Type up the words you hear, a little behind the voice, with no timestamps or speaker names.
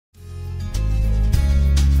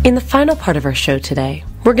In the final part of our show today,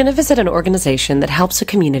 we're going to visit an organization that helps a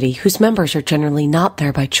community whose members are generally not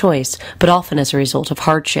there by choice, but often as a result of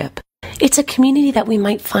hardship. It's a community that we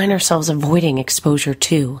might find ourselves avoiding exposure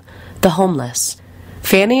to, the homeless.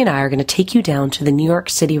 Fannie and I are going to take you down to the New York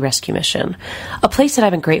City Rescue Mission, a place that I've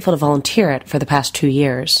been grateful to volunteer at for the past 2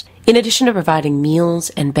 years. In addition to providing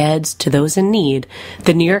meals and beds to those in need,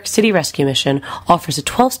 the New York City Rescue Mission offers a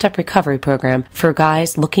 12-step recovery program for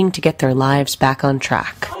guys looking to get their lives back on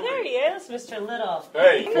track. Oh, there he is, Mr. Little.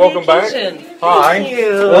 Hey, welcome back. Hi. Thank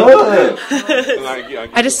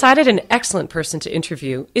you. I decided an excellent person to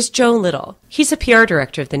interview is Joe Little. He's a PR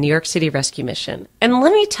director of the New York City Rescue Mission. And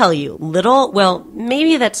let me tell you, Little, well,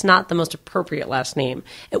 maybe that's not the most appropriate last name.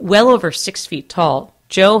 At well over 6 feet tall,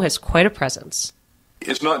 Joe has quite a presence.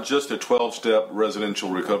 It's not just a 12-step residential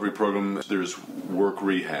recovery program. There's work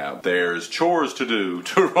rehab. There's chores to do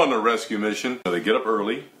to run a rescue mission. They get up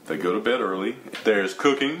early. They go to bed early. There's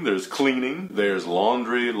cooking. There's cleaning. There's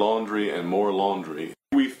laundry, and more laundry.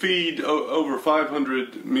 We feed over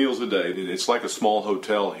 500 meals a day. It's like a small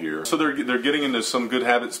hotel here. So they're getting into some good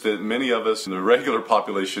habits that many of us in the regular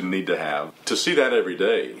population need to have. To see that every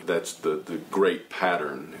day, that's the great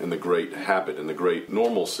pattern and the great habit and the great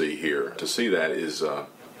normalcy here. To see that is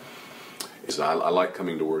I like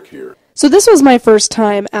coming to work here. So this was my first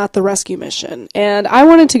time at the rescue mission, and I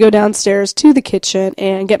wanted to go downstairs to the kitchen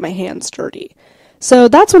and get my hands dirty. So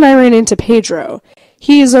that's when I ran into Pedro.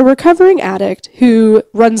 He's a recovering addict who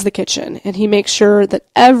runs the kitchen, and he makes sure that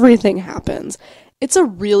everything happens. It's a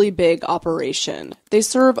really big operation. They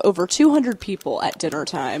serve over 200 people at dinner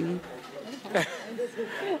time.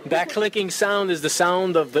 That clicking sound is the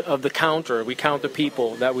sound of the counter. We count the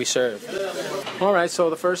people that we serve. All right, so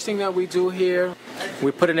the first thing that we do here,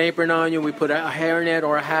 we put an apron on you, we put a hairnet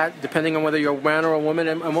or a hat, depending on whether you're a man or a woman,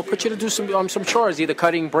 and we'll put you to do some chores, either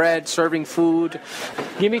cutting bread, serving food.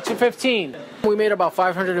 Give me $2.15. We made about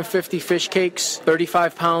 550 fish cakes,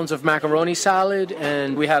 35 pounds of macaroni salad,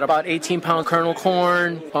 and we had about 18-pound kernel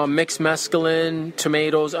corn, mixed mescaline,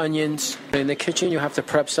 tomatoes, onions. In the kitchen, you have to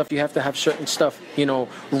prep stuff. You have to have certain stuff,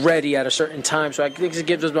 ready at a certain time. So I think it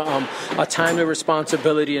gives us a timely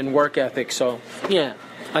responsibility and work ethic. So, yeah.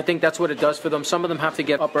 I think that's what it does for them. Some of them have to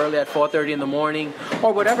get up early at 4:30 in the morning,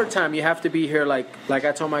 or whatever time you have to be here. Like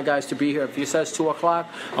I told my guys to be here. If you says 2 o'clock,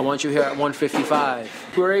 I want you here at 1:55.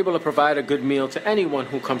 We're able to provide a good meal to anyone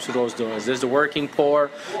who comes through those doors. There's the working poor,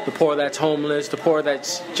 the poor that's homeless, the poor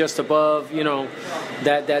that's just above,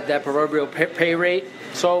 that proverbial pay rate.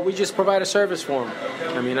 So we just provide a service for them.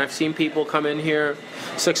 I mean, I've seen people come in here,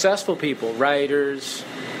 successful people, writers,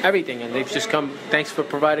 everything, and they've just come, thanks for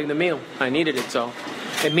providing the meal. I needed it, so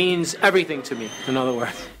it means everything to me, in other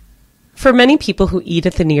words. For many people who eat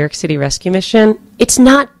at the New York City Rescue Mission, it's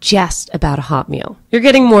not just about a hot meal. You're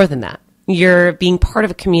getting more than that. You're being part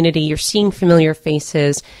of a community, you're seeing familiar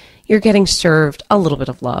faces, you're getting served a little bit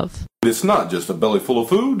of love. It's not just a belly full of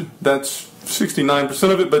food. That's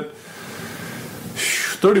 69% of it, but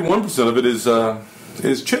 31% of it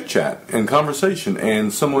is chit-chat and conversation,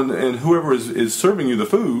 and whoever is serving you the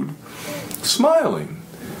food smiling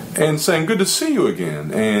and saying, good to see you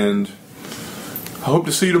again, and I hope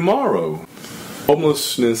to see you tomorrow.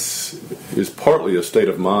 Homelessness is partly a state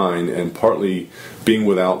of mind and partly being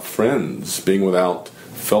without friends, being without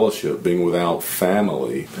fellowship, being without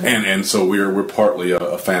family. And so we're partly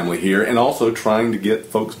a family here, and also trying to get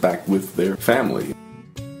folks back with their family.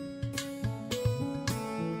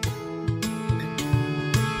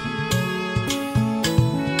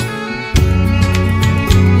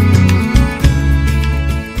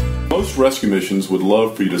 Most rescue missions would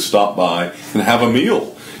love for you to stop by and have a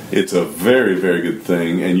meal. It's a very, very good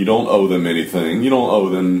thing, and you don't owe them anything. You don't owe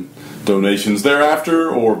them donations thereafter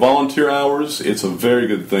or volunteer hours. It's a very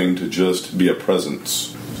good thing to just be a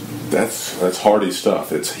presence. That's hardy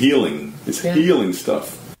stuff. It's healing. It's healing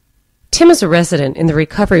stuff. Tim is a resident in the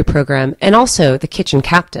recovery program and also the kitchen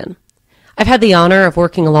captain. I've had the honor of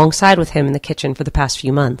working alongside with him in the kitchen for the past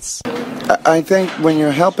few months. I think when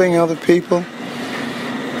you're helping other people,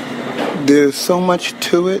 there's so much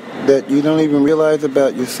to it that you don't even realize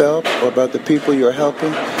about yourself or about the people you're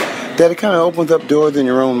helping, that it kind of opens up doors in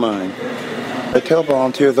your own mind. I tell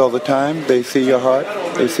volunteers all the time, they see your heart,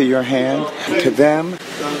 they see your hand. To them,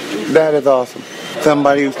 that is awesome.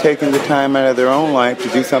 Somebody who's taking the time out of their own life to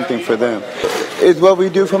do something for them. It's what we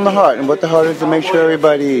do from the heart, and what the heart is to make sure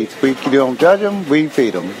everybody eats. We don't judge them, we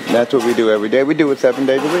feed them. That's what we do every day. We do it 7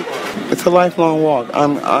 days a week. It's a lifelong walk.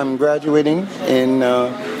 I'm graduating in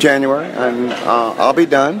January, and I'll be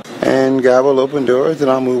done. And God will open doors, and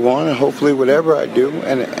I'll move on, and hopefully whatever I do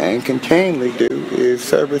and continually do is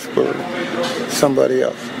service for somebody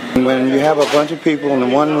else. And when you have a bunch of people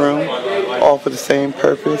in one room, all for the same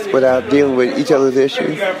purpose, without dealing with each other's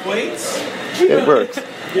issues, it works.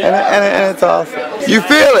 And it's awesome. You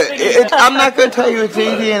feel it. I'm not going to tell you it's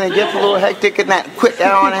easy, and it gets a little hectic in that quick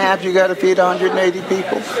hour and a half you got to feed 180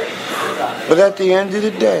 people. But at the end of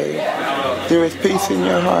the day, there is peace in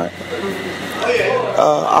your heart.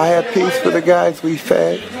 I have peace for the guys we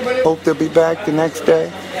fed. Hope they'll be back the next day.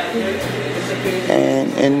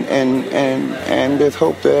 And there's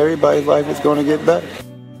hope that everybody's life is going to get better.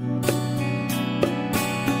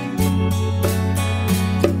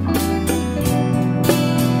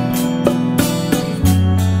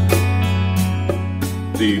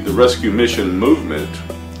 The rescue mission movement,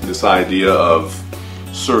 this idea of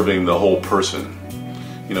serving the whole person.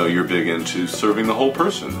 You know, you're big into serving the whole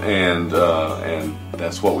person, and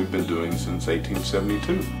that's what we've been doing since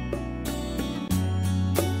 1872.